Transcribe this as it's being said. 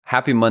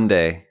Happy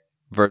Monday,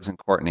 Verbs and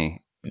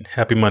Courtney.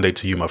 Happy Monday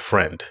to you, my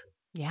friend.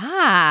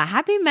 Yeah,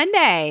 happy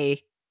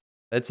Monday.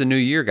 It's a new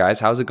year, guys.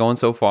 How's it going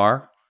so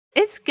far?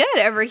 It's good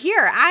over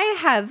here. I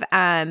have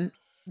at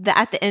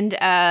the end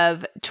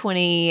of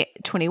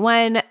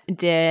 2021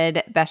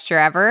 did Best Year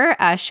Ever.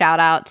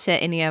 Shout out to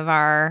any of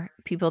our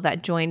people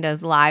that joined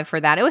us live for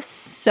that. It was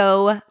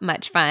so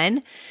much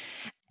fun.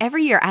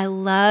 Every year, I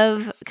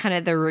love kind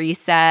of the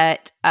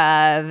reset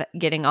of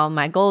getting all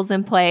my goals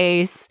in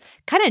place,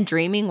 kind of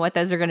dreaming what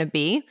those are going to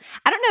be.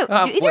 I don't know.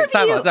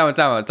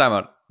 Time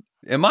out.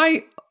 Am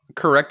I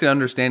correct in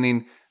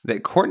understanding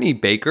that Courtney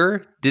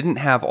Baker didn't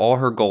have all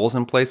her goals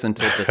in place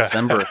until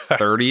December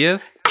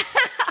 30th,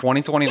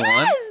 2021?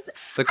 Yes!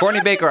 The Courtney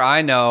Baker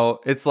I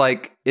know, it's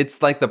like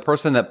the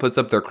person that puts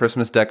up their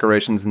Christmas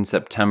decorations in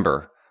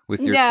September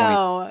with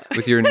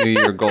your New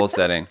Year goal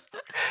setting.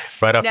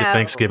 Right after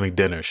Thanksgiving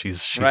dinner,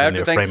 she's right in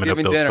there framing up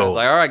those goals.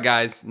 Like, all right,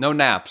 guys, no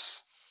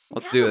naps.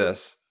 Let's do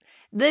this.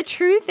 The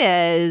truth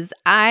is,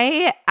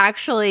 I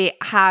actually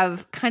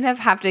have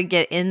to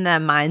get in the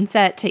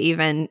mindset to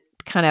even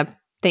kind of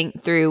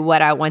think through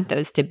what I want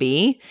those to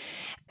be.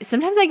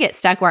 Sometimes I get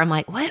stuck where I'm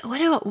like,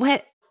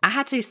 what? I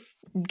had to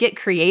get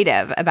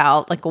creative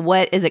about like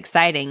what is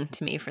exciting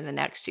to me for the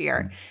next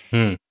year.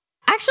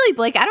 Actually,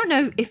 Blake, I don't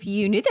know if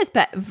you knew this,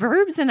 but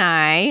Verbs and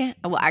I,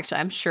 well,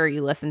 actually, I'm sure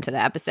you listened to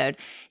the episode,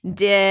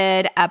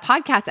 did a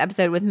podcast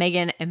episode with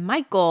Megan and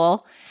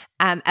Michael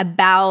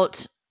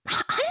about,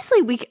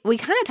 honestly, we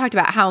kind of talked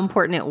about how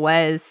important it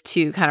was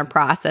to kind of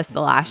process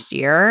the last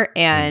year.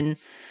 And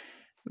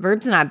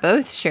Verbs and I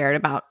both shared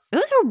about, it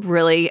was a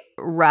really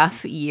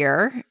rough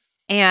year.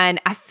 And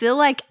I feel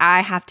like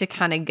I have to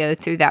kind of go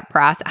through that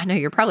process. I know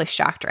you're probably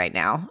shocked right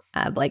now,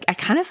 Blake. I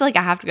kind of feel like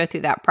I have to go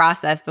through that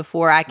process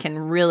before I can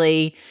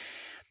really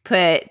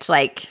put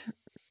like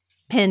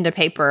pen to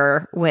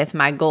paper with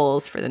my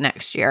goals for the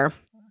next year.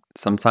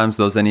 Sometimes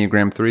those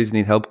Enneagram 3s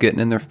need help getting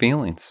in their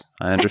feelings.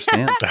 I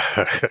understand.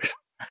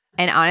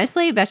 And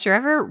honestly, Best Year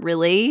Ever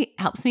really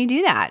helps me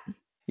do that.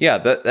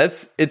 Yeah,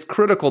 it's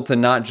critical to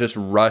not just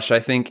rush, I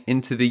think,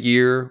 into the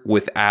year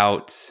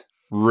without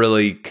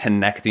really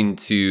connecting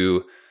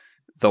to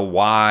the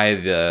why,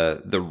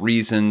 the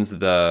reasons,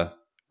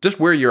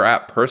 just where you're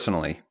at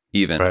personally,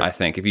 even. Right. I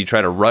think if you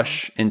try to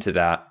rush into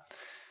that,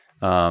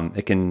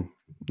 it can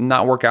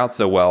not work out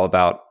so well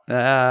about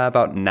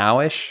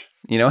nowish,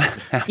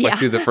 halfway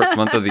through the first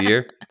month of the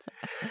year.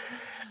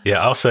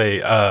 Yeah, I'll say,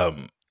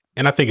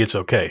 and I think it's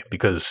okay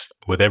because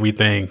with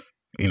everything,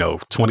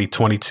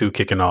 2022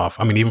 kicking off,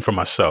 I mean, even for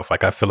myself,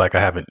 like I feel like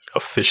I haven't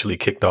officially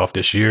kicked off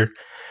this year.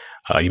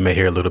 You may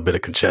hear a little bit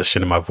of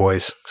congestion in my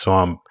voice. So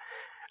I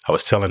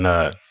was telling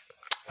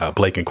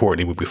Blake and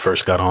Courtney when we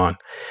first got on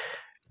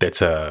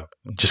that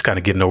just kind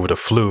of getting over the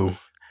flu,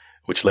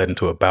 which led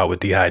into a bout with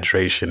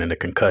dehydration and a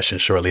concussion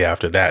shortly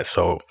after that.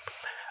 So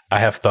I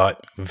have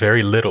thought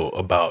very little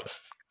about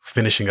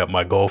finishing up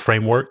my goal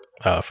framework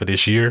for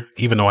this year,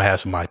 even though I have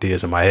some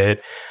ideas in my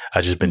head.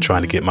 I've just been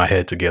trying to get my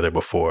head together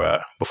before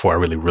I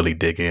really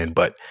dig in.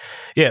 But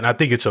yeah, and I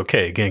think it's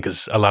okay, again,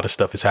 because a lot of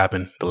stuff has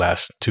happened the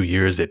last 2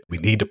 years that we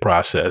need to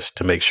process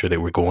to make sure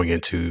that we're going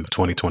into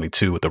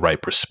 2022 with the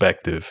right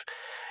perspective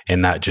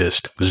and not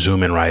just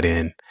zooming right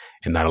in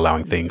and not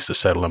allowing things to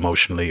settle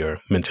emotionally or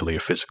mentally or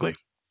physically.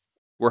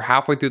 We're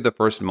halfway through the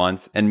first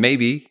month, and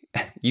maybe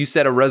you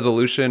set a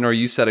resolution or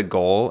you set a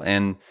goal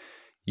and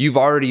you've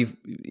already,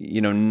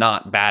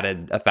 not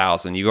batted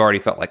 1,000. You've already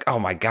felt like, oh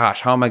my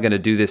gosh, how am I going to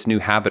do this new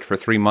habit for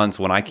 3 months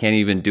when I can't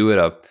even do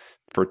it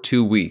for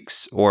 2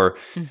 weeks? Or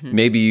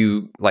maybe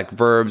you, like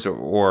Verbs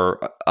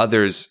or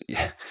others,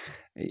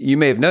 you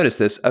may have noticed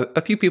this.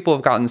 A few people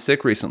have gotten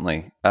sick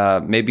recently.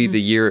 Maybe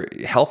the year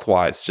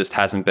health-wise just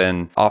hasn't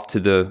been off to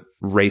the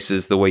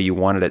races the way you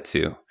wanted it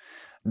to.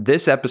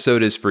 This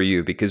episode is for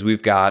you because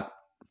we've got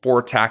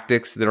 4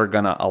 tactics that are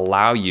going to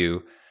allow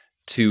you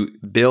to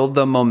build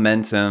the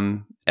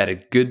momentum at a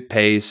good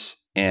pace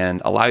and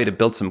allow you to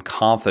build some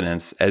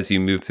confidence as you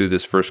move through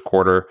this first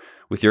quarter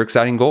with your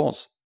exciting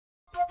goals.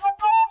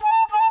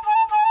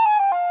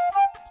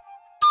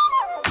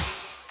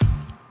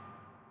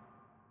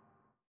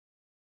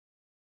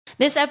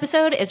 This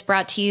episode is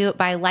brought to you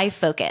by Life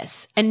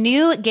Focus, a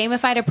new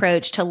gamified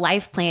approach to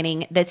life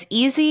planning that's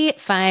easy,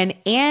 fun,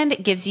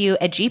 and gives you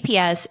a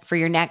GPS for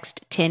your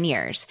next 10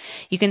 years.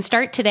 You can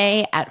start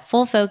today at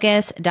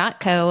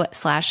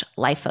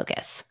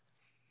fullfocus.co/lifefocus.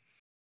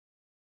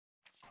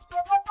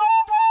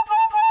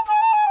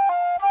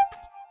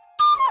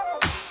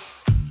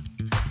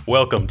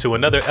 Welcome to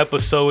another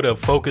episode of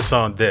Focus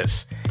on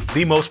This,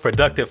 the most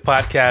productive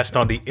podcast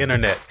on the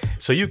internet,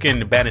 so you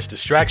can banish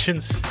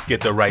distractions,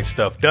 get the right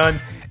stuff done,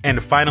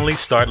 and finally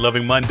start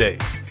loving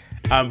Mondays.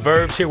 I'm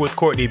Verbs here with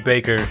Courtney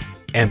Baker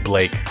and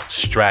Blake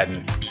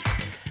Stratton.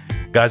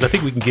 Guys, I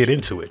think we can get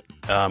into it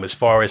as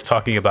far as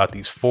talking about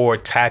these 4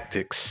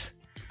 tactics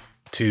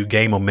to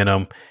gain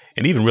momentum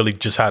and even really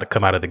just how to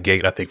come out of the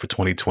gate, I think, for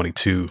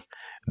 2022.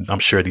 I'm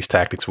sure these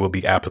tactics will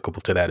be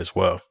applicable to that as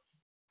well.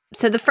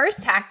 So the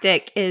first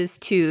tactic is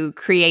to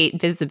create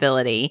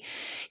visibility.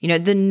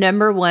 The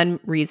number one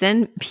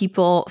reason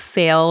people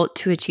fail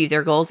to achieve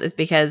their goals is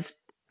because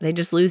they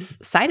just lose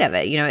sight of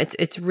it.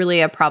 It's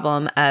really a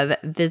problem of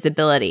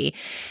visibility.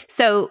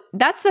 So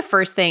that's the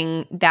first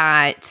thing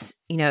that,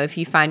 if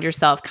you find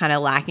yourself kind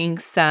of lacking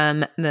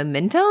some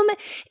momentum,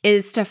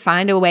 is to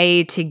find a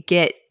way to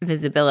get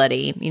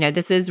visibility.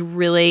 This is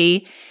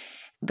really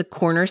the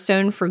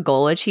cornerstone for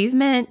goal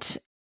achievement.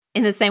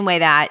 In the same way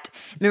that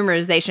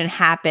memorization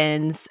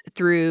happens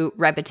through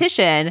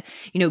repetition,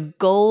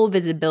 goal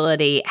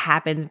visibility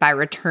happens by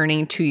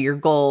returning to your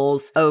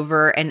goals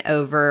over and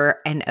over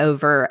and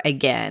over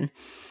again.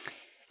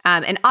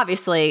 And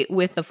obviously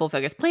with the Full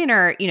Focus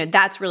Planner,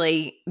 that's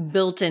really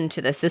built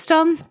into the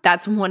system.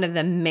 That's one of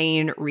the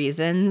main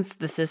reasons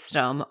the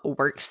system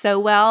works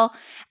so well.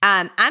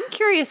 I'm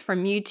curious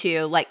from you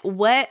two,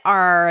 what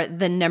are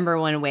the number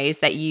one ways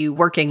that you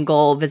work in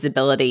goal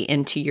visibility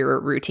into your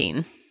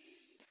routine?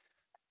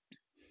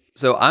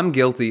 So I'm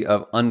guilty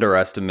of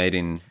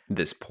underestimating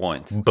this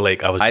point.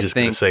 Blake, I was just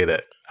going to say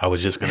that. I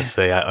was just going to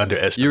say I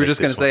underestimate. You were just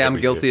going to say I'm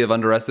guilty of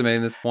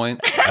underestimating this point?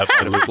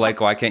 Absolutely.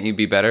 Blake, why can't you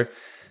be better?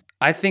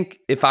 I think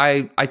if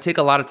I take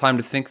a lot of time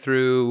to think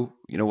through,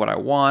 what I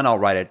want, I'll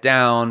write it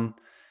down.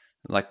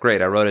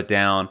 Great, I wrote it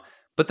down.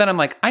 But then I'm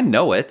like, I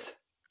know it.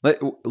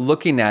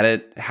 Looking at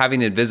it,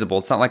 having it visible,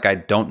 it's not like I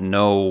don't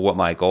know what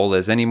my goal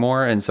is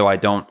anymore. And so I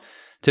don't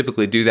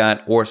typically do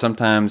that. Or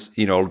sometimes,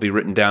 it'll be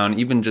written down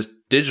even just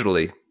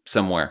digitally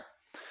somewhere,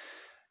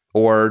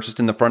 or just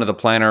in the front of the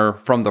planner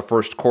from the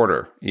first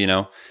quarter,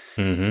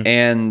 Mm-hmm.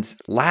 And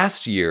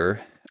last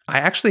year, I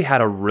actually had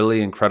a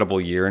really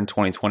incredible year in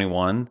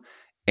 2021,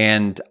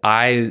 and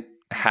I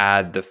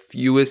had the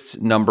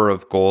fewest number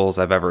of goals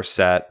I've ever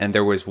set, and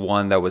there was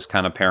one that was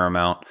kind of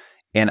paramount,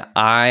 and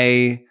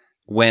I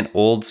went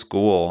old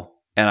school,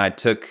 and I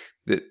took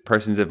the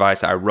person's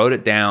advice. I wrote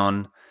it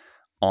down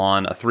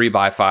on a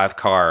 3x5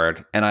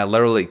 card, and I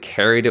literally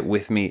carried it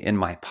with me in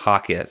my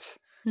pocket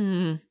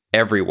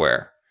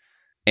everywhere.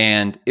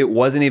 And it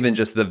wasn't even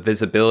just the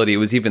visibility, it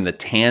was even the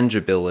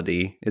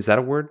tangibility. Is that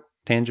a word?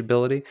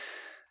 Tangibility?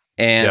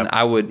 And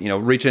I would,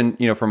 reach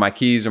in, for my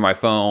keys or my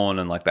phone,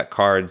 and that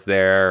card's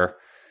there.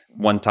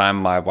 One time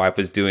my wife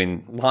was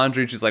doing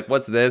laundry. She's like,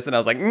 "What's this?" And I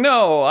was like,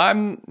 No,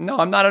 I'm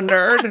not a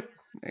nerd,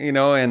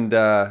 and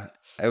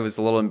it was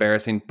a little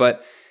embarrassing,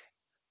 but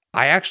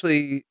I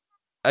actually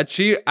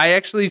achieved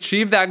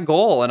that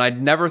goal, and I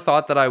never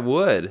thought that I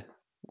would.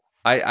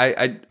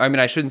 I mean,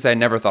 I shouldn't say I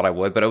never thought I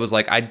would, but it was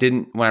when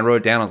I wrote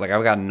it down, I was like,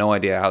 I've got no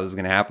idea how this is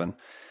going to happen.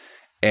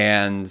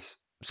 And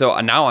so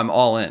now I'm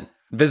all in.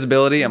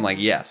 Visibility, I'm like,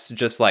 yes,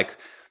 just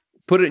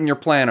put it in your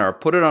planner,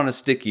 put it on a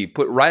sticky,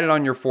 write it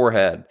on your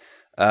forehead,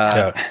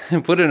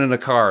 put it in a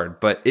card.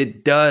 But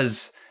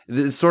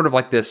it's sort of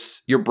like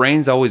this, your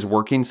brain's always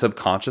working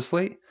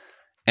subconsciously.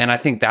 And I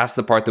think that's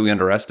the part that we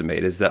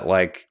underestimate, is that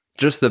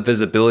just the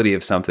visibility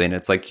of something.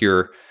 It's like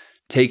you're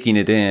taking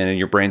it in and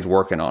your brain's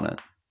working on it.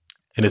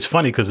 And it's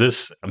funny because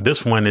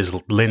this one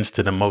lends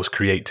to the most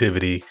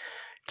creativity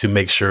to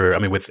make sure,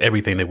 with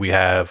everything that we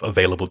have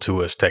available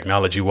to us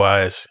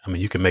technology-wise,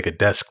 you can make a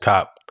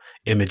desktop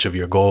image of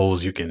your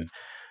goals. You can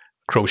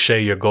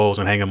crochet your goals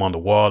and hang them on the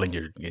wall in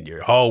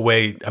your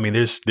hallway.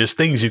 There's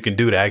things you can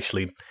do to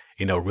actually,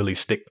 really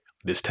stick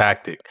this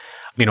tactic,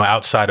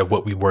 outside of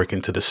what we work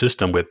into the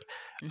system with,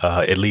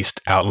 at least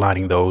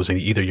outlining those in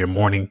either your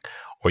morning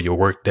or your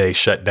workday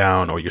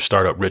shutdown or your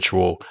startup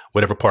ritual,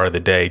 whatever part of the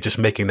day, just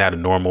making that a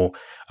normal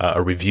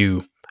a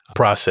review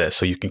process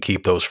so you can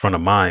keep those front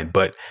of mind.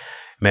 But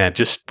man,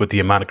 just with the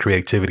amount of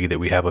creativity that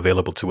we have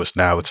available to us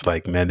now, it's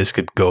like, man, this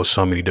could go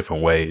so many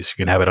different ways.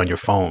 You can have it on your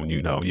phone,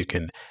 it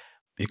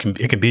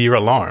can be your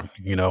alarm,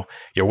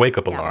 your wake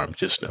up alarm,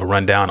 just a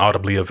rundown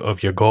audibly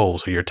of your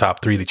goals or your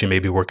top 3 that you may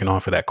be working on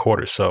for that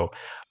quarter. So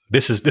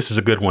this is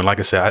a good one. Like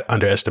I said, I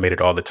underestimate it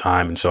all the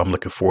time. And so I'm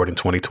looking forward in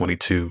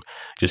 2022,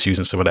 just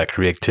using some of that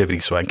creativity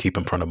so I can keep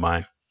in front of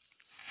mind.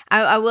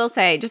 I will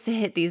say, just to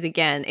hit these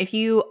again, if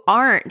you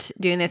aren't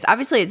doing this,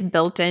 obviously it's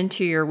built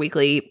into your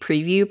weekly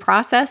preview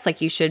process.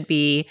 You should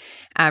be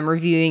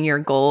reviewing your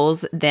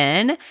goals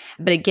then.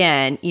 But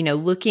again,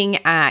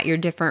 looking at your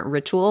different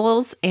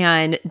rituals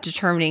and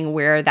determining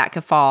where that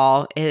could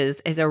fall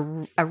is a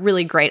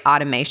really great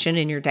automation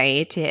in your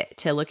day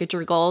to look at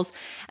your goals.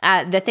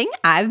 The thing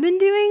I've been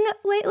doing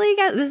lately,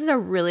 guys, this is a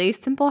really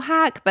simple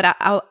hack, but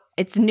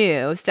it's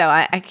new, so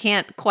I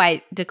can't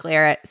quite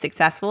declare it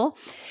successful.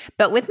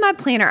 But with my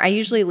planner, I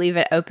usually leave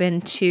it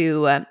open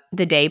to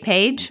the day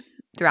page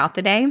throughout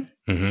the day.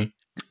 Mm-hmm.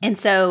 And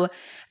so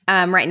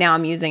right now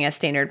I'm using a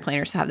standard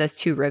planner, so I have those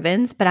 2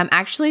 ribbons, but I'm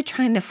actually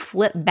trying to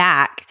flip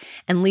back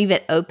and leave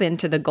it open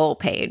to the goal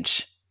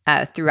page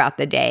throughout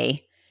the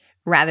day,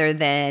 rather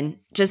than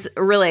just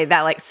really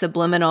that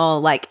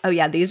subliminal, oh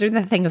yeah, these are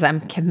the things I'm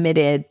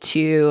committed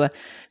to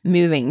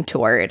moving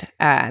toward.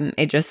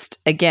 It's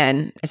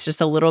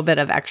just a little bit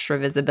of extra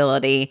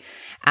visibility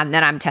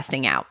that I'm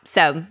testing out.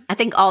 So I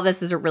think all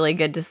this is a really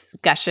good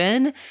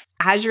discussion.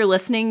 As you're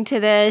listening to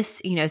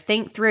this,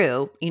 think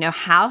through,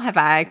 how have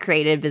I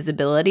created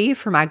visibility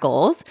for my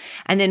goals?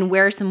 And then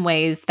where are some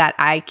ways that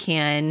I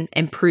can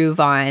improve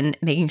on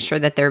making sure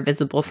that they're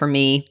visible for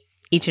me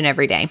each and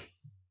every day?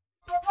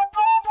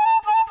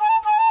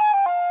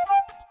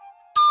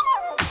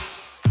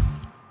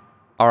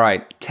 All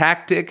right,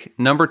 tactic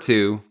number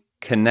 2,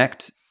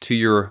 connect to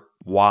your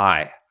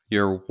why.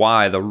 Your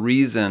why, the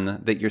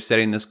reason that you're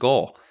setting this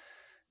goal.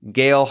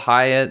 Gail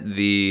Hyatt,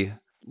 the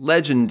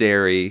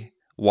legendary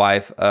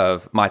wife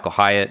of Michael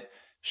Hyatt,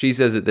 she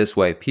says it this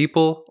way: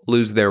 people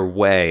lose their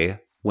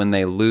way when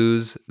they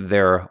lose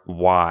their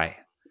why.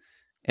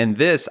 And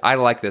I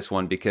like this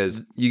one because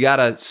you got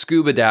to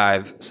scuba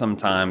dive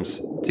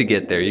sometimes to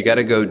get there. You got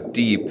to go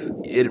deep.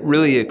 It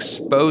really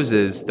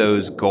exposes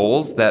those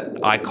goals that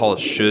I call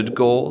should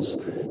goals,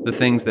 the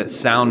things that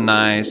sound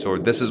nice, or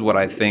this is what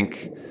I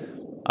think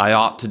I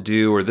ought to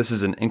do, or this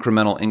is an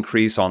incremental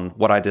increase on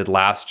what I did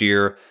last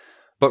year.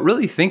 But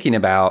really thinking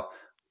about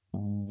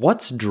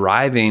what's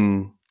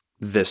driving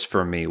this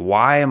for me?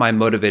 Why am I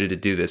motivated to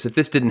do this? If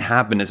this didn't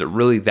happen, is it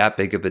really that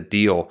big of a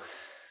deal?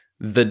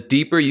 The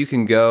deeper you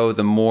can go,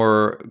 the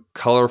more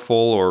colorful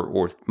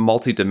or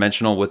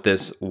multidimensional with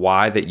this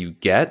why that you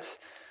get,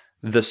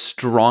 the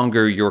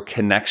stronger your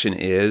connection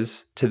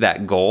is to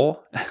that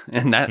goal.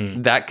 And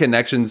that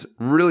connection's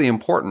really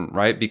important,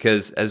 right?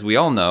 Because as we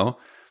all know,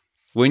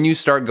 when you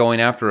start going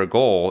after a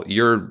goal,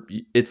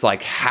 it's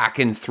like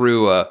hacking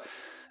through a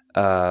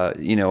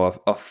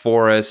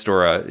forest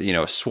or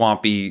a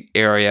swampy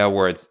area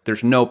where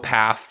there's no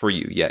path for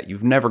you yet.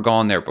 You've never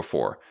gone there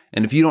before.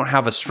 And if you don't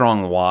have a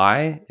strong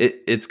why,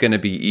 it's going to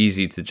be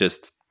easy to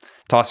just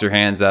toss your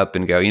hands up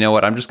and go, you know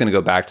what, I'm just going to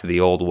go back to the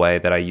old way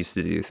that I used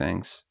to do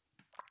things.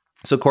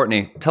 So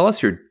Courtney, tell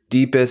us your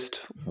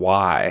deepest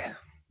why.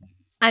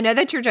 I know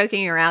that you're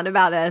joking around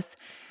about this,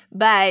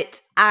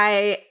 but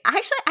I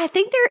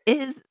think there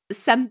is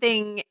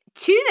something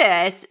to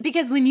this,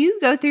 because when you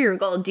go through your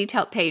goal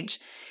detailed page,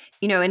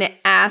 and it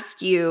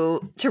asks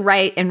you to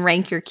write and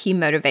rank your key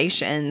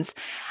motivations,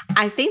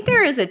 I think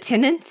there is a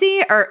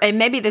tendency, and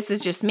maybe this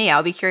is just me,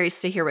 I'll be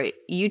curious to hear what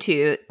you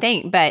two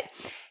think, but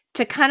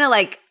to kind of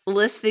like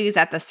list these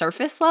at the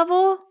surface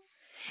level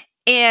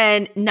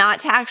and not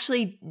to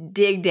actually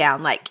dig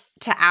down, like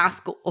to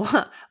ask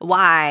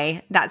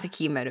why that's a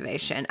key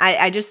motivation.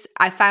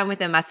 I find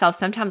within myself,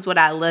 sometimes what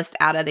I list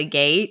out of the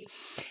gate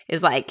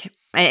is like,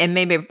 and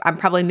maybe I'm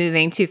probably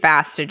moving too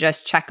fast to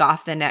just check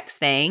off the next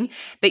thing,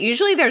 but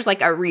usually there's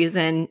like a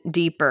reason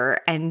deeper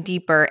and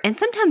deeper. And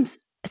sometimes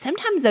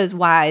those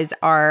whys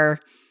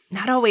are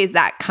not always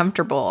that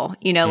comfortable,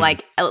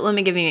 like, let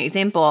me give you an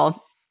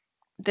example.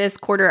 This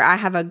quarter, I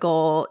have a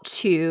goal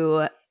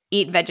to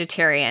eat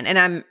vegetarian, and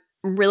I'm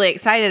really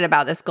excited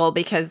about this goal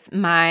because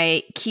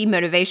my key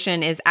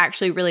motivation is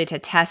actually really to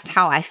test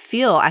how I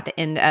feel at the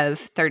end of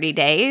 30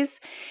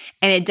 days.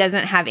 And it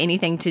doesn't have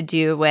anything to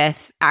do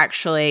with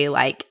actually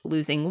like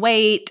losing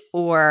weight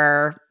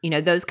or,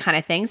 those kind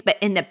of things. But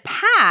in the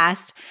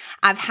past,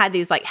 I've had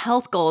these like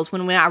health goals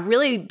when I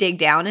really dig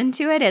down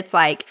into it, it's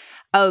like,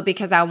 oh,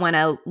 because I want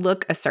to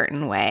look a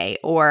certain way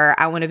or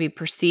I want to be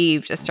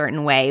perceived a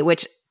certain way,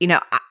 which,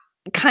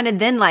 kind of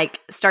then like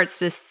starts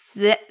to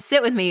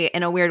sit with me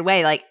in a weird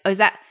way. Like, oh, is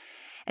that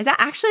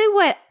actually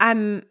what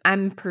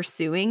I'm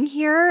pursuing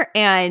here?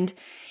 And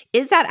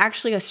is that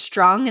actually a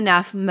strong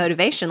enough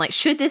motivation? Like,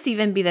 should this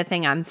even be the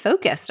thing I'm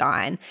focused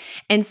on?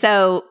 And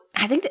so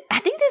I think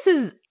this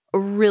is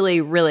really,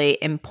 really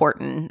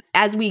important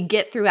as we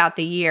get throughout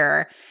the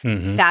year,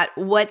 that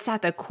what's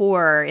at the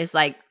core is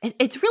like,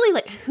 it's really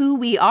like who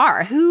we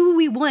are, who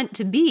we want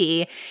to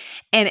be.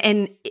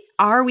 And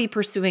are we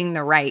pursuing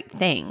the right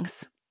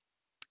things?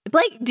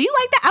 Blake, do you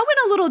like that? I went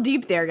a little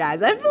deep there,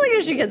 guys. I feel like I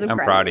should get some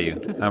credit. I'm proud of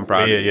you. I'm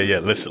proud of you. Yeah.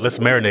 Let's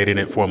marinate in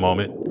it for a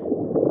moment.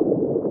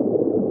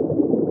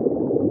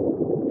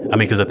 I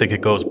mean, because I think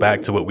it goes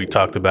back to what we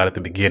talked about at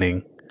the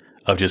beginning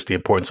of just the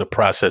importance of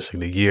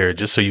processing the year,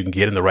 just so you can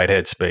get in the right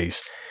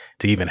headspace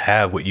to even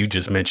have what you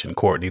just mentioned,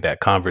 Courtney,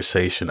 that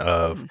conversation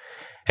of,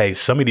 hey,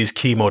 some of these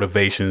key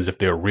motivations, if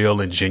they're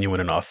real and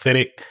genuine and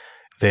authentic,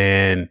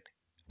 then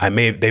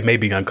they may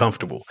be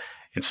uncomfortable.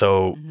 And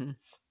so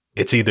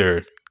it's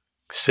either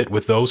sit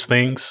with those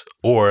things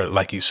or,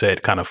 like you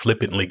said, kind of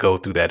flippantly go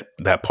through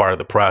that part of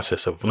the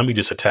process of, let me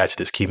just attach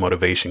this key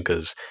motivation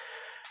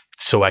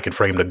so I can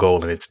frame the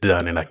goal and it's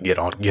done and I can get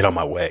on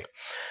my way.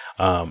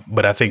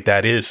 But I think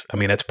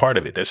that's part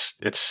of it.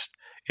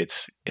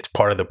 It's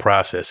part of the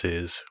process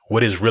is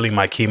what is really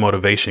my key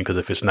motivation? Because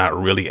if it's not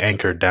really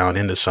anchored down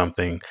into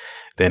something,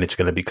 then it's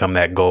going to become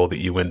that goal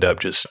that you end up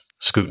just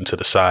scooting to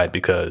the side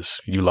because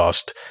you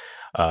lost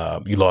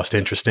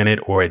interest in it,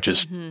 or it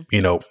just,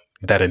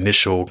 that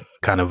initial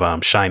kind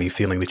of shiny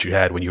feeling that you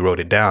had when you wrote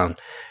it down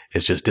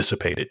is just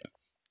dissipated.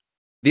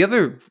 The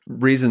other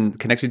reason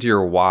connecting to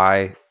your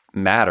why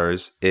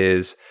matters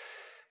is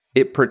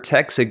it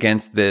protects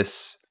against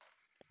this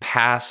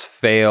pass,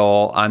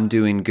 fail, I'm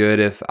doing good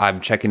if I'm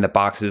checking the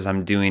boxes,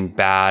 I'm doing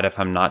bad if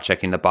I'm not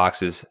checking the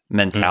boxes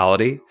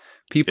mentality.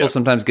 People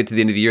sometimes get to the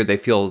end of the year, they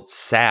feel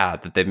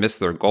sad that they missed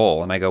their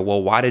goal. And I go,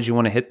 well, why did you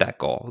want to hit that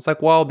goal? It's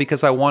like, well,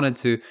 because I wanted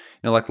to,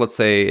 like, let's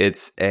say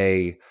it's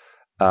a,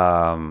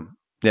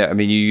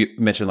 you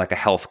mentioned like a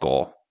health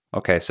goal.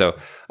 Okay. So,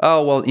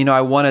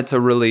 I wanted to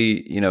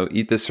really,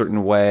 eat this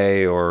certain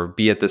way or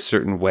be at this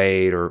certain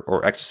weight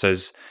or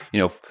exercise,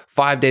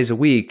 5 days a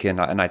week. And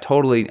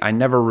I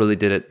never really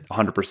did it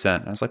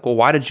 100%. I was like, well,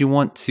 why did you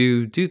want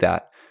to do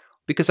that?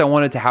 Because I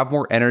wanted to have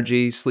more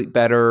energy, sleep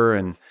better,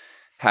 and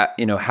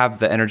have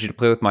the energy to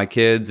play with my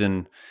kids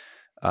and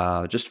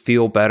just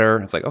feel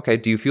better. It's like, okay,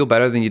 do you feel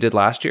better than you did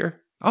last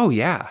year? Oh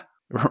yeah.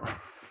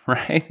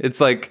 Right.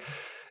 It's like,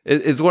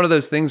 it's one of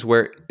those things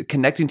where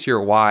connecting to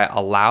your why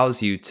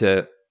allows you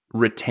to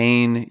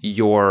retain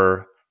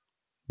your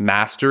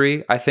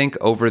mastery, I think,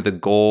 over the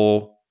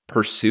goal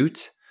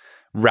pursuit,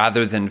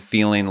 rather than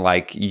feeling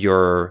like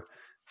you're,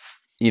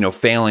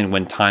 failing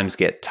when times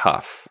get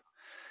tough.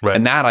 Right.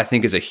 And that, I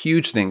think, is a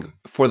huge thing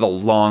for the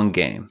long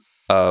game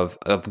of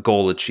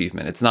goal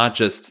achievement. It's not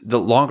just the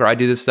longer I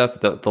do this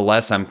stuff, the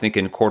less I'm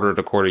thinking quarter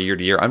to quarter, year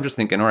to year. I'm just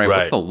thinking, all right,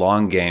 what's the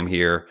long game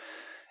here?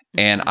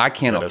 And I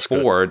can't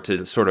afford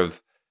to sort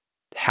of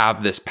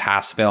have this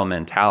pass fail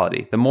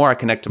mentality. The more I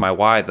connect to my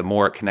why, the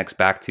more it connects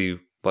back to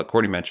what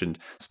Courtney mentioned,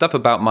 stuff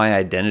about my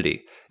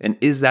identity. And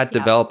is that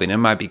developing?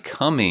 Am I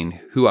becoming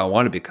who I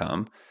want to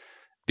become?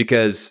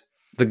 Because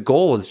the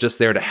goal is just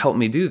there to help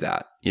me do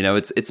that.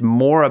 It's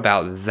more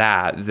about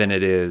that than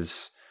it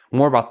is,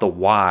 more about the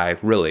why,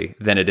 really,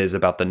 than it is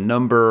about the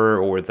number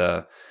or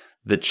the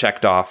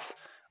checked off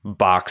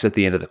box at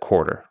the end of the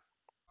quarter.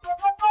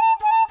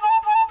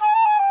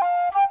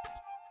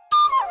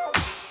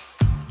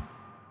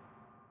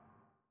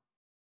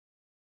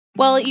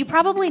 Well, you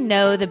probably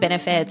know the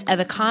benefits of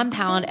the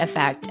compound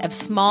effect of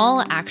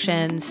small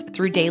actions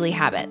through daily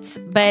habits.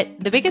 But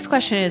the biggest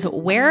question is,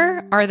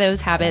 where are those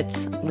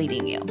habits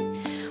leading you?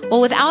 Well,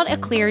 without a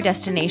clear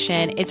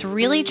destination, it's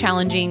really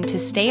challenging to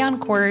stay on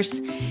course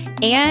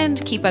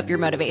and keep up your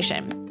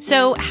motivation.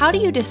 So how do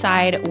you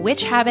decide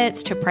which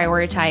habits to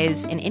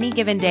prioritize in any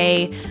given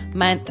day,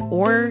 month,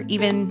 or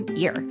even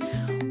year?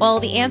 Well,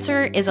 the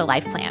answer is a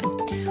life plan.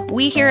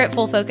 We here at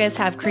Full Focus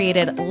have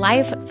created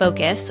Life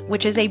Focus,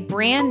 which is a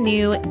brand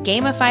new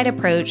gamified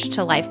approach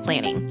to life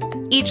planning.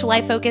 Each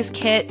Life Focus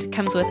kit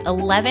comes with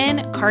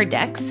 11 card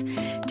decks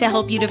to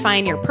help you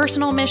define your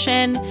personal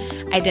mission,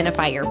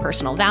 identify your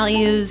personal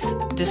values,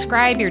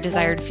 describe your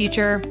desired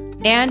future,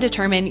 and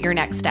determine your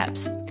next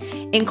steps,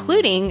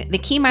 including the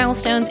key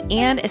milestones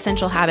and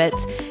essential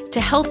habits to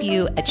help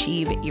you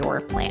achieve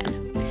your plan.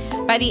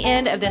 By the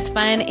end of this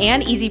fun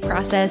and easy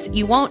process,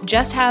 you won't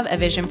just have a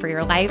vision for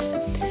your life,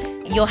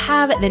 you'll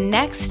have the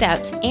next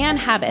steps and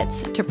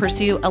habits to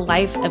pursue a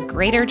life of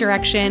greater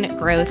direction,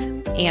 growth,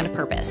 and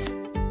purpose.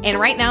 And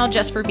right now,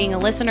 just for being a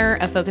listener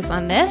of Focus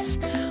on This,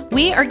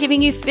 we are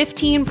giving you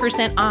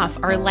 15% off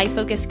our Life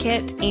Focus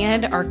kit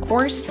and our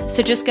course.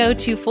 So just go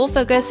to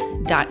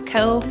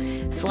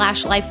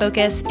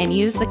fullfocus.co/lifefocus and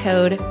use the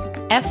code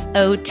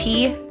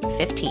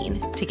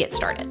FOT15 to get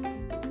started.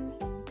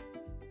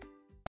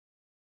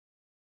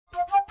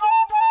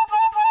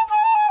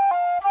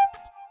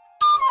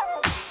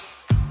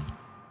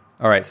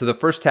 All right. So the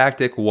first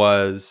tactic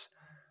was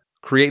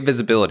create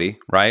visibility,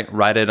 right?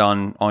 Write it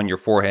on your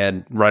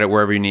forehead, write it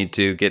wherever you need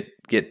to, put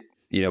it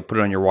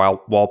on your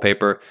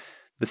wallpaper.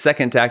 The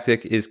second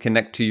tactic is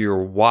connect to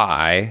your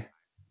why.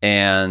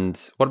 And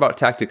what about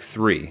tactic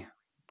 3?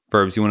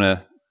 Verbs, you want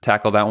to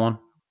tackle that one?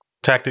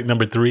 Tactic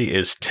number 3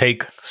 is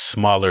take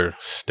smaller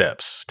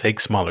steps. Take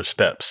smaller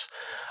steps.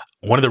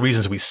 One of the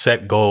reasons we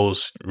set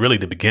goals really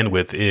to begin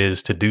with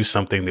is to do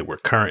something that we're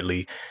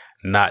currently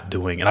not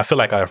doing. And I feel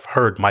like I've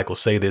heard Michael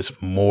say this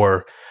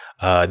more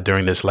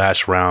during this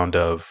last round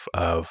of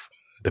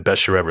the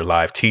Best Year Ever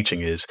live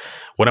teaching is,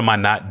 what am I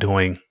not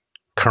doing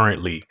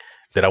currently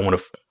that I want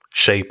to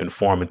shape and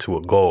form into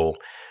a goal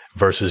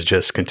versus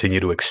just continue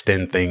to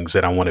extend things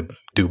that I want to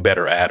do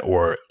better at,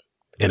 or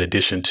in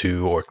addition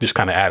to, or just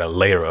kind of add a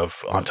layer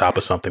of on top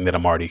of something that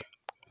I already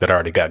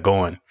got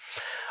going.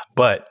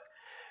 But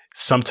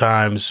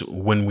sometimes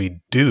when we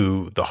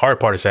do, the hard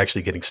part is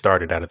actually getting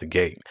started out of the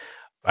gate.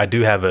 I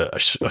do have a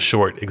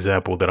short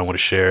example that I want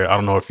to share. I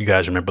don't know if you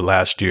guys remember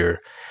last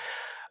year,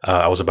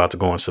 I was about to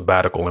go on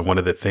sabbatical, and one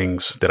of the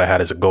things that I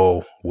had as a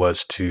goal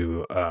was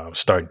to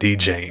start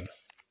DJing.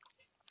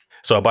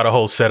 So I bought a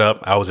whole setup.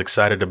 I was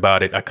excited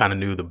about it. I kind of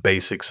knew the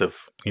basics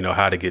of,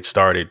 how to get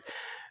started.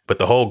 But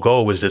the whole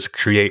goal was just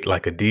create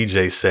like a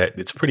DJ set.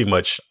 It's pretty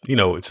much,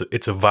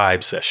 it's a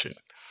vibe session.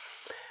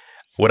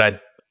 What I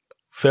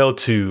failed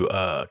to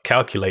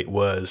calculate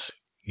was,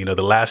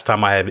 the last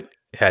time I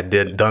had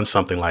done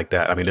something like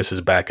that. I mean, this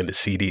is back in the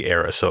CD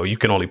era, so you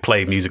can only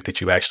play music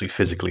that you actually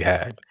physically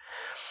had.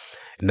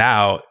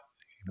 Now,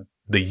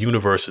 the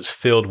universe is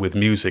filled with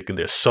music, and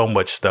there's so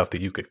much stuff that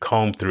you could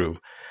comb through.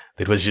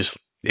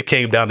 It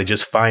came down to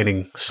just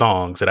finding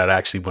songs that I'd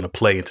actually want to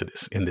play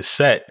in this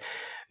set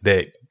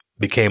that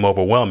became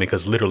overwhelming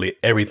because literally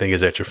everything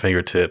is at your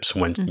fingertips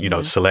when, you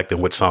know,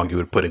 selecting what song you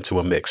would put into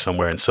a mix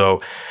somewhere. And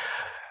so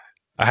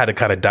I had to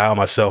kind of dial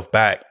myself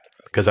back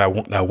because I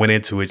went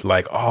into it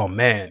like, oh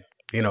man,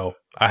 you know,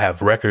 I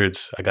have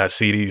records, I got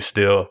CDs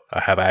still, I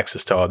have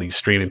access to all these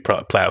streaming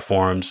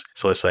platforms.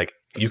 So it's like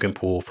you can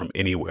pull from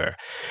anywhere.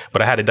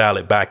 But I had to dial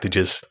it back to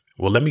just,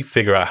 well, let me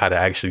figure out how to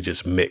actually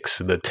just mix,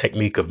 the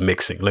technique of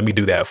mixing. Let me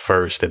do that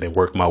first and then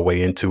work my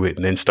way into it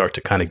and then start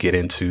to kind of get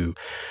into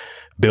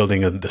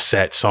building the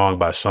set song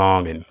by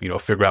song and, you know,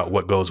 figure out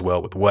what goes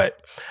well with what.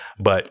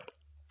 But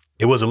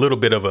it was a little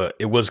bit of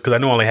because I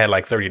knew I only had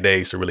like 30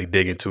 days to really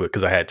dig into it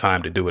because I had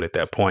time to do it at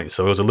that point.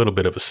 So it was a little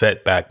bit of a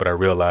setback, but I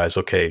realized,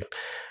 okay,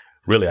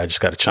 really, I just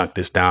got to chunk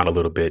this down a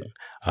little bit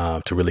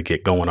to really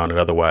get going on it.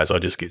 Otherwise, I'll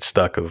just get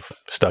stuck in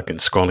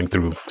scrolling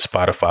through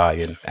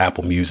Spotify and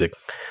Apple Music,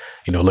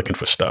 you know, looking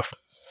for stuff.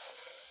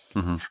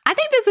 I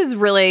think this is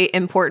really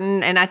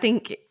important. And I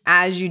think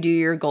as you do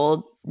your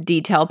goal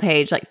detail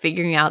page, like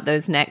figuring out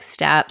those next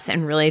steps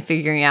and really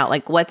figuring out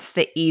like what's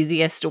the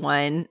easiest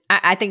one.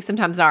 I think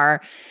sometimes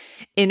our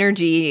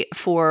energy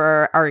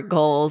for our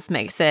goals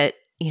makes it,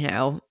 you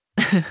know,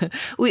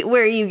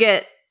 where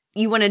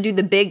you want to do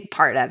the big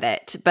part of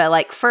it. But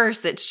like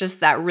first, it's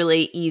just that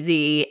really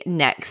easy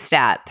next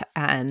step.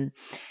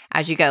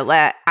 As you go,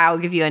 I'll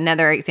give you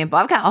another example.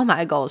 I've got all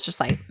my goals just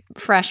like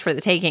fresh for the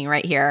taking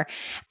right here,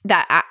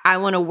 that I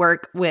want to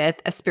work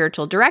with a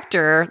spiritual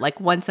director like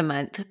once a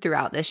month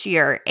throughout this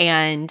year.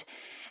 And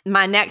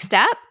my next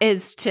step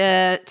is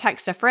to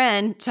text a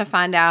friend to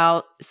find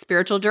out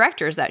spiritual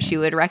directors that she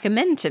would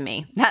recommend to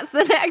me. That's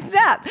the next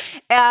step.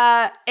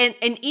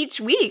 And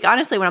each week,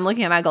 honestly, when I'm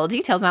looking at my goal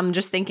details, I'm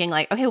just thinking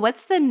like, okay,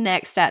 what's the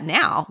next step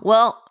now?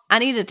 Well, I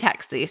need to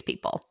text these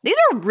people. These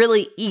are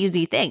really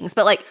easy things,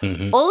 but like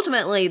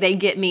ultimately they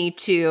get me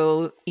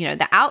to, you know,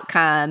 the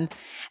outcome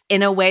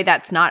in a way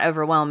that's not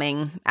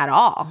overwhelming at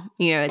all.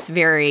 You know, it's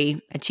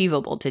very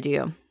achievable to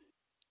do.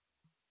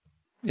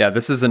 Yeah,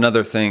 this is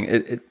another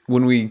thing.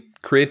 When we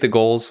create the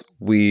goals,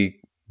 we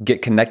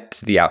get connected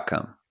to the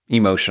outcome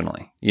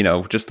emotionally. You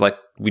know, just like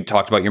we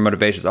talked about your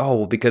motivations. Oh,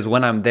 well, because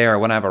when I'm there,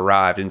 when I've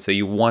arrived, and so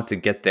you want to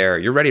get there,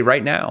 you're ready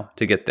right now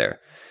to get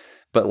there.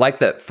 But like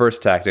that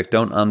first tactic,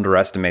 don't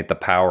underestimate the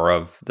power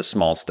of the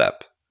small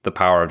step, the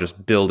power of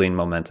just building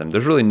momentum.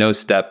 There's really no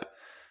step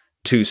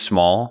too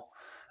small.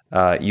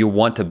 You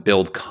want to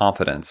build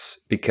confidence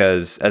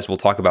because, as we'll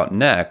talk about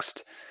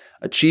next,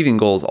 achieving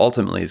goals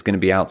ultimately is going to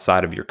be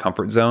outside of your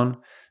comfort zone.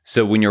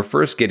 So when you're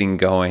first getting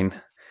going,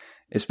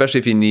 especially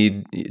if you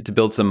need to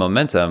build some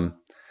momentum,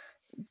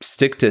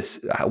 stick to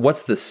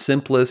what's the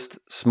simplest,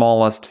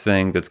 smallest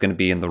thing that's going to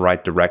be in the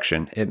right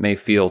direction. It may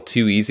feel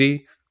too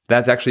easy.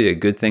 That's actually a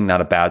good thing,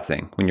 not a bad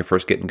thing when you're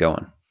first getting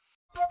going.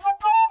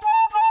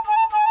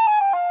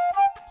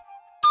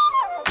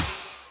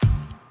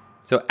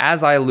 So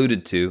as I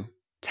alluded to,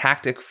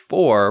 tactic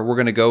 4, we're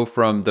going to go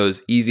from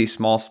those easy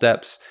small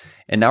steps,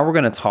 and now we're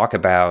going to talk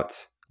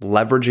about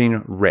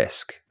leveraging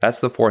risk. That's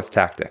the 4th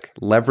tactic,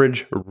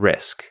 leverage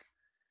risk.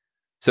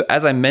 So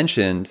as I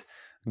mentioned,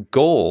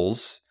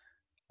 goals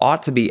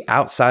ought to be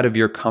outside of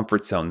your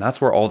comfort zone.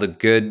 That's where all the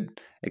good,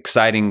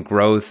 exciting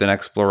growth and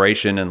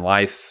exploration in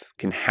life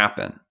can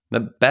happen. The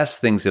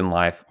best things in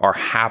life are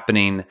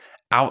happening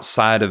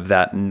outside of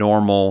that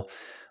normal,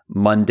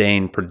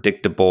 mundane,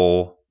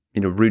 predictable,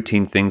 you know,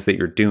 routine things that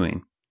you're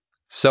doing.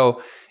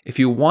 So if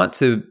you want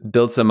to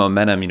build some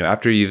momentum, you know,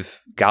 after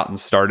you've gotten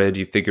started,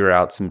 you figure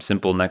out some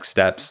simple next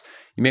steps,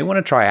 you may want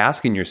to try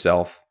asking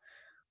yourself,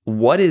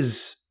 what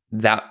is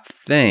that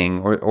thing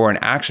or an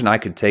action I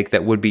could take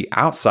that would be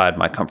outside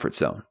my comfort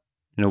zone?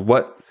 You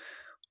know,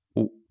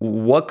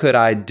 what could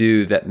I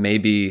do that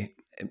maybe,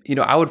 you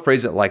know, I would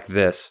phrase it like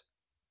this.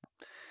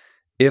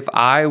 If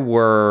I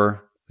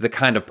were the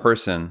kind of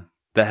person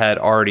that had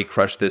already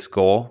crushed this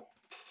goal,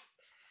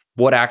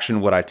 what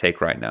action would I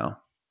take right now?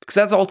 Because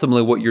that's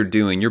ultimately what you're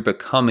doing. You're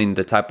becoming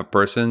the type of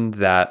person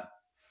that,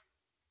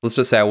 let's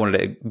just say I wanted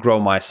to grow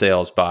my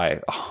sales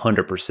by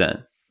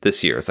 100%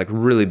 this year. It's like a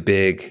really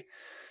big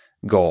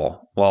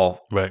goal.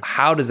 Well, right.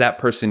 How does that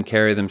person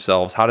carry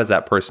themselves? How does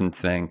that person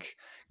think?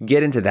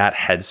 Get into that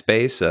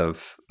headspace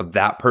of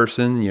that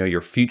person, you know,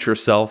 your future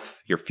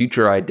self, your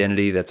future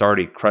identity that's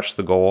already crushed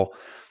the goal.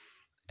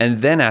 And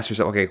then ask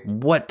yourself, okay,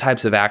 what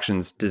types of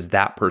actions does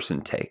that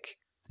person take?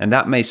 And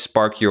that may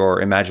spark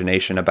your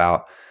imagination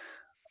about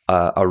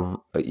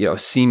you know,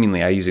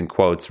 seemingly, I use in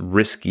quotes,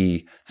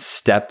 risky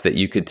step that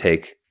you could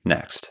take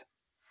next.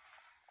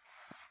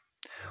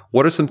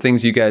 What are some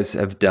things you guys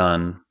have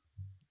done,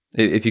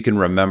 if you can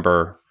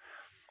remember,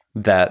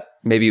 that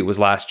maybe it was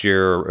last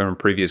year or in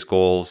previous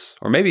goals,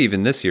 or maybe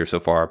even this year so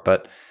far,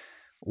 but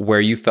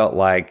where you felt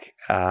like,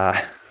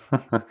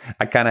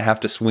 I kind of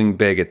have to swing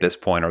big at this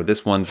point, or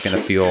this one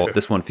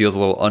feels a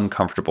little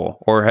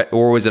uncomfortable,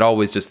 or was it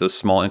always just those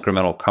small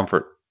incremental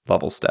comfort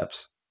level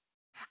steps?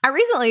 I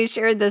recently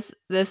shared this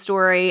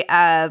story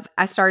of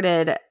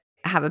I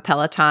have a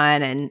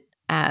Peloton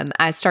and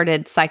I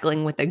started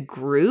cycling with a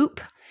group,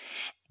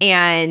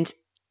 and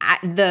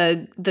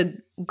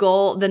the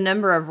goal, the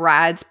number of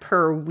rides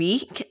per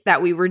week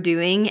that we were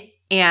doing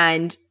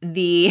and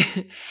the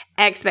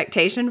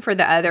expectation for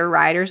the other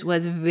riders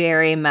was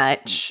very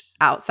much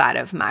outside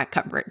of my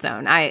comfort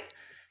zone. I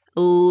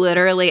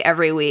literally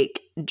every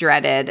week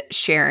dreaded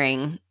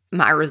sharing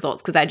my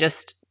results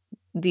because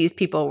these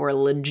people were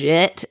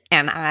legit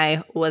and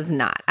I was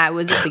not. I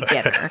was a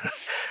beginner.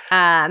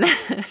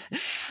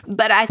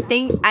 But I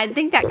think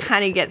that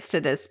kind of gets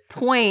to this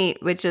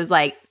point, which is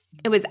like,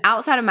 it was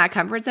outside of my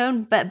comfort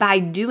zone, but by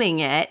doing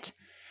it,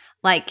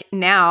 like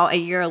now a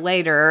year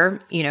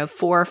later, 4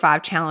 or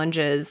 5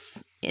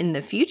 challenges in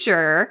the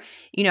future,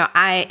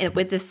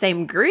 with the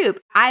same group,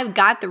 I've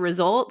got the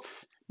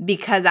results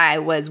because I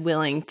was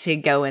willing to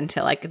go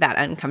into like that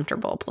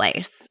uncomfortable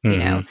place,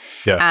 Yeah.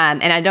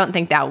 And I don't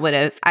think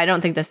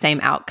the same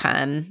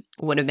outcome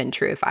would have been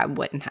true if I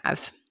wouldn't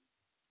have.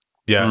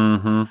 Yeah.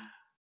 Mm-hmm.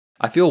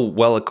 I feel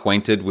well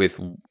acquainted with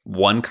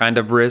one kind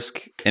of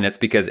risk, and it's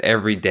because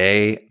every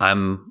day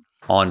I'm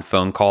on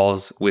phone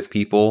calls with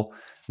people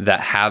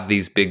that have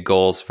these big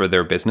goals for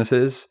their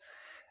businesses,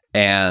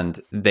 and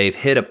they've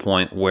hit a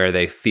point where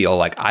they feel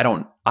like I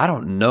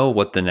don't know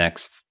what the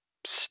next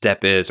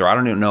step is, or I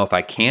don't even know if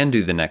I can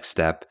do the next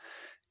step.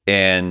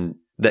 And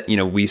that,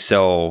 we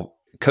sell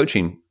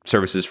coaching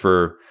services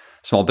for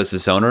small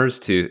business owners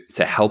to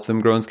help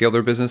them grow and scale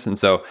their business. And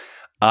so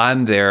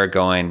I'm there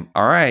going,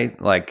 all right,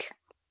 like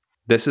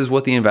this is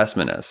what the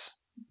investment is,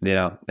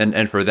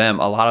 and for them,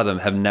 a lot of them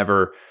have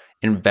never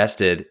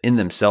invested in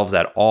themselves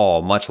at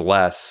all, much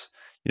less,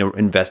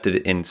 invested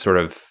in sort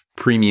of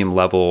premium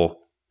level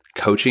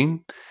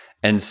coaching.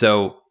 And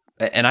so,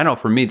 and I know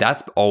for me,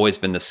 that's always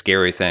been the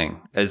scary thing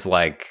is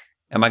like,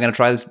 am I going to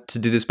try to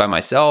do this by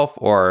myself,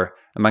 or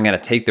am I going to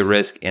take the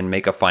risk and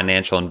make a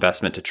financial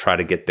investment to try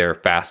to get there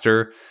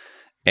faster?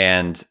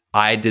 And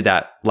I did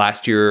that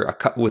last year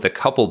with a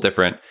couple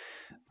different,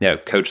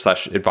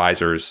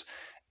 coach/advisors,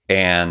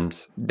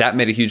 and that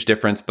made a huge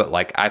difference. But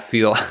like, I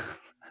feel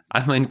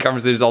I'm in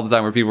conversations all the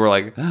time where people are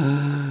like,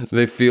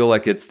 they feel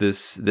like it's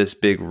this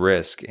big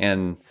risk.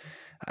 And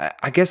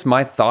I guess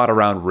my thought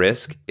around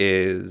risk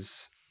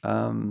is,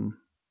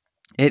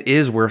 it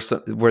is where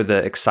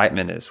the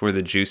excitement is, where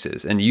the juice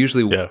is. And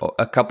usually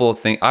a couple of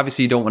things,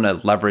 obviously you don't want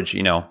to leverage,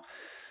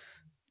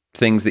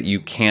 things that you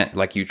can't,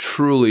 like you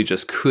truly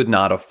just could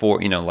not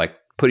afford, like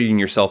putting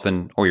yourself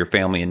in or your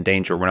family in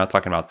danger. We're not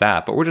talking about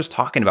that, but we're just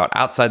talking about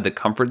outside the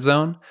comfort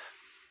zone.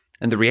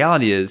 And the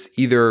reality is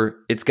either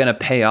it's going to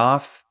pay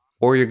off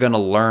or you're going to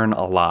learn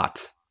a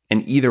lot.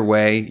 And either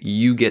way,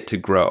 you get to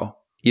grow.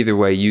 Either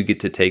way, you get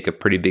to take a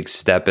pretty big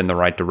step in the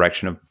right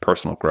direction of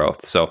personal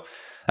growth. So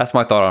that's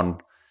my thought on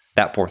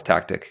that fourth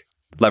tactic,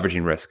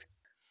 leveraging risk.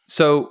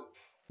 So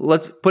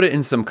let's put it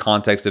in some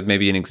context of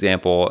maybe an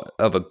example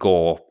of a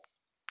goal.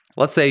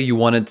 Let's say you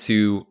wanted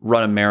to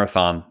run a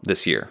marathon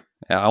this year.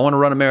 I want to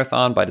run a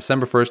marathon by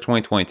December 1st,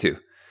 2022.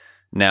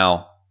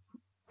 Now,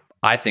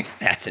 I think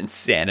that's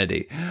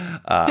insanity.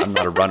 I'm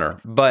not a runner,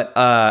 but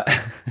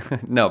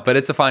no, but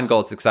it's a fine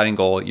goal. It's an exciting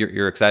goal.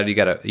 You're excited.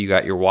 You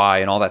got your why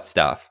and all that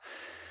stuff.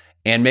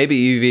 And maybe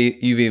you've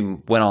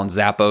even went on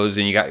Zappos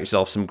and you got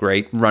yourself some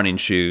great running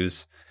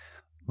shoes,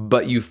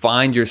 but you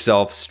find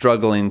yourself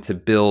struggling to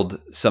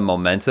build some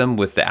momentum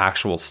with the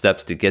actual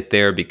steps to get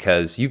there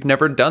because you've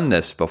never done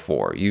this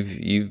before.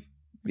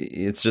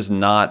 It's just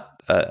not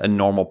a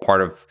normal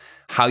part of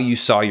how you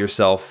saw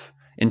yourself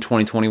in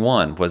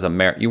 2021 was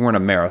you weren't a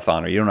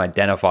marathoner. You don't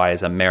identify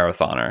as a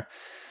marathoner.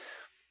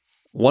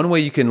 One way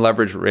you can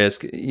leverage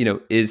risk,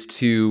 is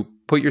to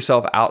put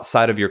yourself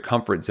outside of your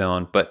comfort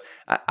zone. But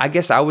I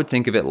guess I would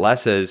think of it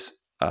less as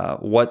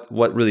what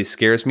really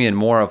scares me and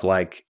more of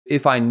like,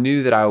 if I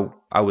knew that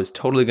I was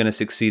totally going to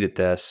succeed at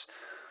this,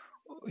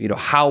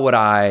 how would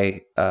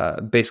I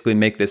basically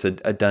make this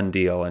a done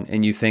deal?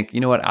 And you think,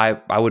 what,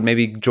 I would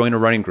maybe join a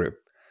running group.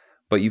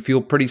 But you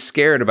feel pretty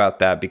scared about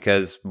that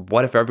because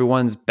what if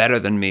everyone's better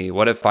than me?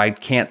 What if I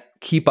can't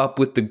keep up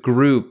with the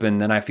group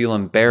and then I feel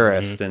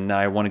embarrassed and then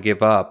I want to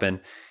give up? And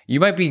you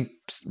might be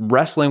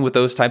wrestling with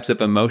those types of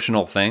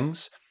emotional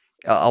things.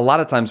 A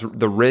lot of times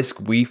the risk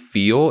we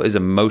feel is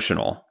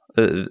emotional,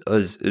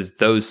 is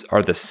those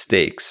are the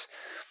stakes.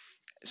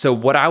 So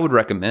what I would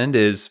recommend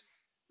is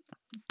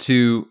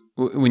to,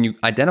 when you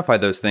identify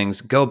those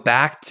things, go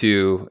back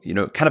to,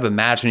 kind of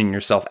imagining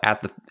yourself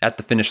at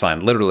the finish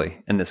line,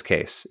 literally in this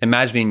case,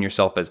 imagining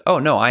yourself as, oh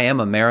no, I am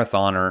a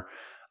marathoner.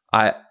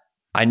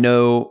 I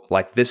know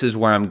like this is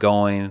where I'm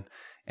going,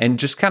 and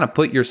just kind of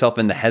put yourself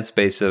in the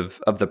headspace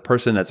of the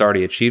person that's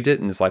already achieved it.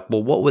 And it's like,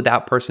 well, what would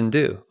that person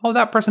do? Oh,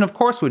 that person of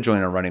course would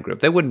join a running group.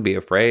 They wouldn't be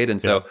afraid.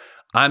 And so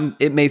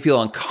it may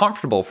feel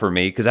uncomfortable for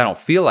me because I don't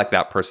feel like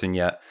that person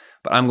yet,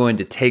 but I'm going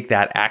to take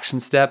that action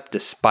step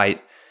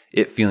despite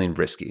it feeling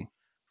risky.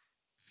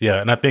 Yeah,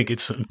 and I think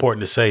it's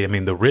important to say,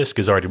 the risk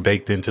is already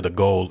baked into the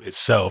goal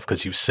itself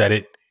because you set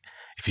it.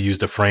 If you use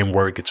the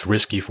framework, it's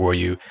risky for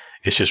you.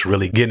 It's just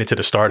really getting into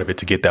the start of it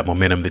to get that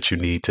momentum that you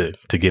need to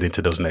get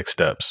into those next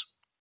steps.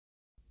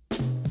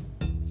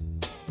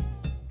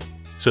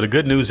 So the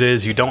good news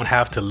is you don't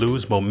have to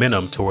lose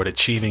momentum toward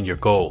achieving your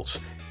goals.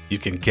 You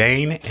can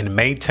gain and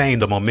maintain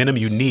the momentum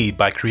you need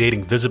by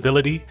creating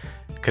visibility,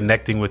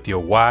 connecting with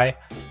your why,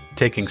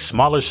 taking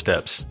smaller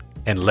steps,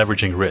 and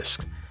leveraging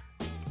risks.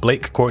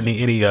 Blake, Courtney,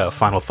 any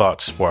final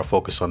thoughts for our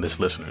Focus on This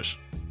listeners?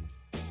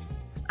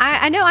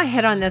 I know I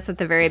hit on this at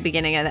the very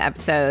beginning of the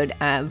episode,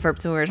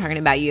 Verbs, when we were talking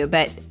about you,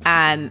 but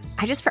I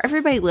just, for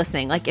everybody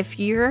listening, like if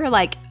you're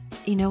like,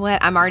 you know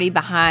what, I'm already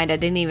behind, I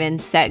didn't even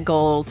set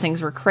goals,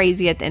 things were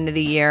crazy at the end of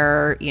the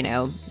year, you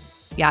know,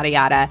 yada,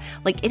 yada.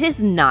 Like, it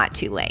is not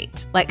too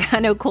late. Like, I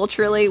know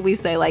culturally we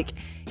say, like,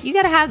 you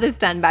got to have this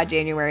done by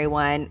January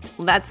 1.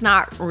 Well, that's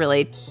not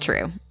really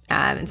true.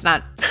 It's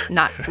not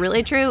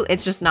really true.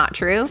 It's just not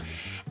true.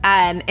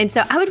 And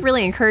so I would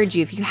really encourage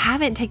you, if you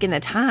haven't taken the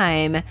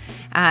time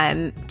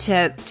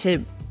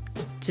to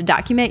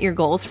document your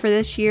goals for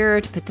this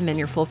year, to put them in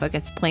your full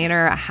focus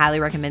planner, I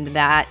highly recommend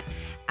that.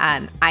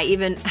 I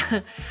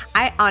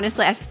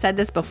honestly, I've said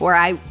this before,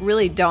 I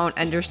really don't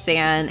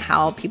understand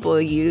how people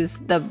use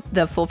the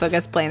full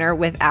focus planner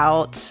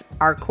without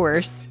our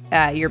course,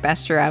 Your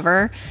Best Year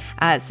Ever.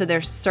 So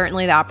there's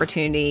certainly the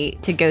opportunity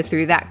to go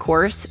through that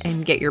course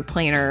and get your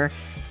planner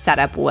set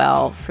up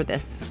well for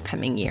this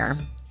coming year.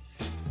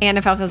 And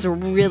if I was a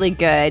really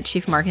good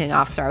chief marketing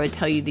officer, I would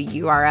tell you the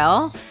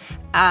URL.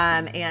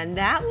 And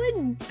that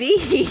would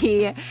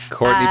be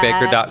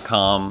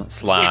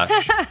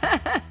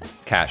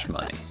CourtneyBaker.com/cash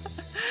money.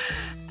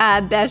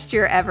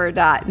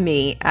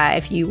 bestyearever.me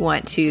if you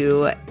want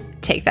to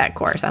take that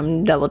course.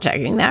 I'm double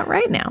checking that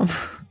right now.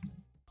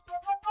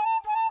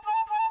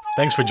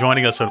 Thanks for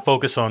joining us on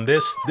Focus on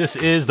This. This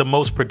is the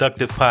most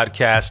productive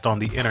podcast on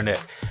the internet.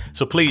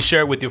 So please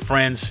share it with your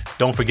friends.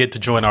 Don't forget to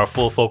join our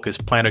Full Focus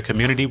Planner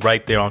community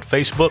right there on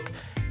Facebook.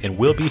 And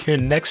we'll be here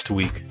next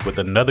week with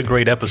another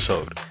great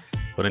episode.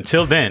 But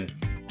until then,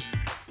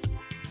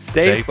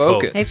 Stay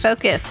focused. Stay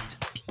focused.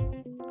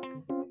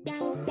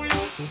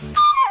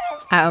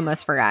 I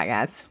almost forgot,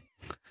 guys.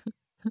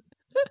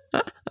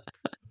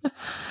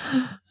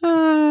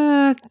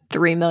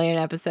 3 million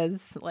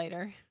episodes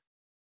later.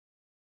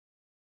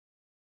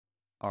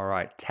 All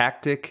right.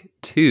 Tactic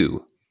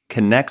 2,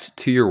 connect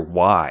to your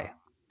why.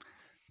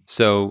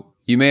 So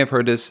you may have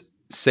heard us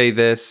say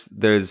this.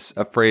 There's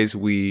a phrase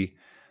we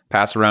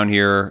pass around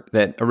here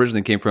that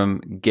originally came from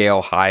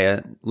Gail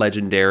Hyatt,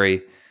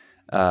 legendary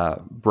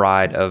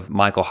bride of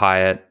Michael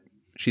Hyatt.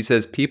 She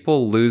says,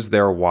 people lose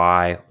their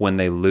why when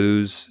they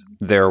lose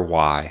their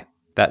why.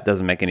 That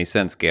doesn't make any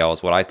sense, Gail,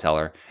 is what I tell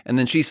her. And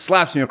then she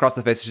slaps me across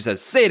the face and she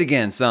says, say it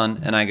again, son.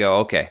 And I go,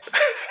 okay.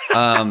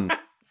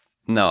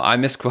 No, I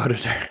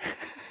misquoted her.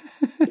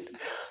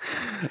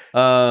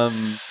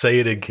 Say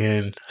it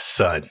again,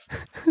 son.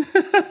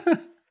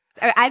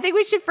 I think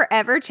we should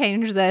forever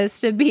change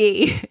this to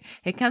be,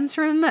 it comes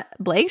from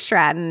Blake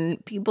Stratton.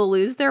 People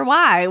lose their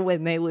why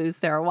when they lose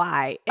their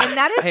why. And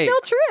that is still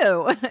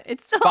true.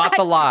 It's still Spot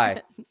the lie.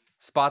 accurate.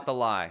 Spot the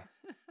lie.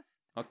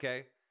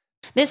 Okay.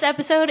 This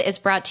episode is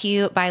brought to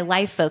you by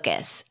Life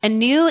Focus, a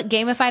new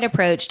gamified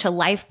approach to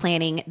life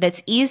planning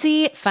that's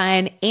easy,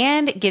 fun,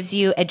 and gives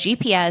you a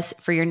GPS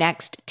for your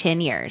next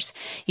 10 years.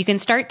 You can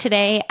start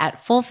today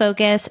at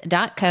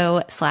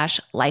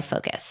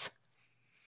fullfocus.co/lifefocus.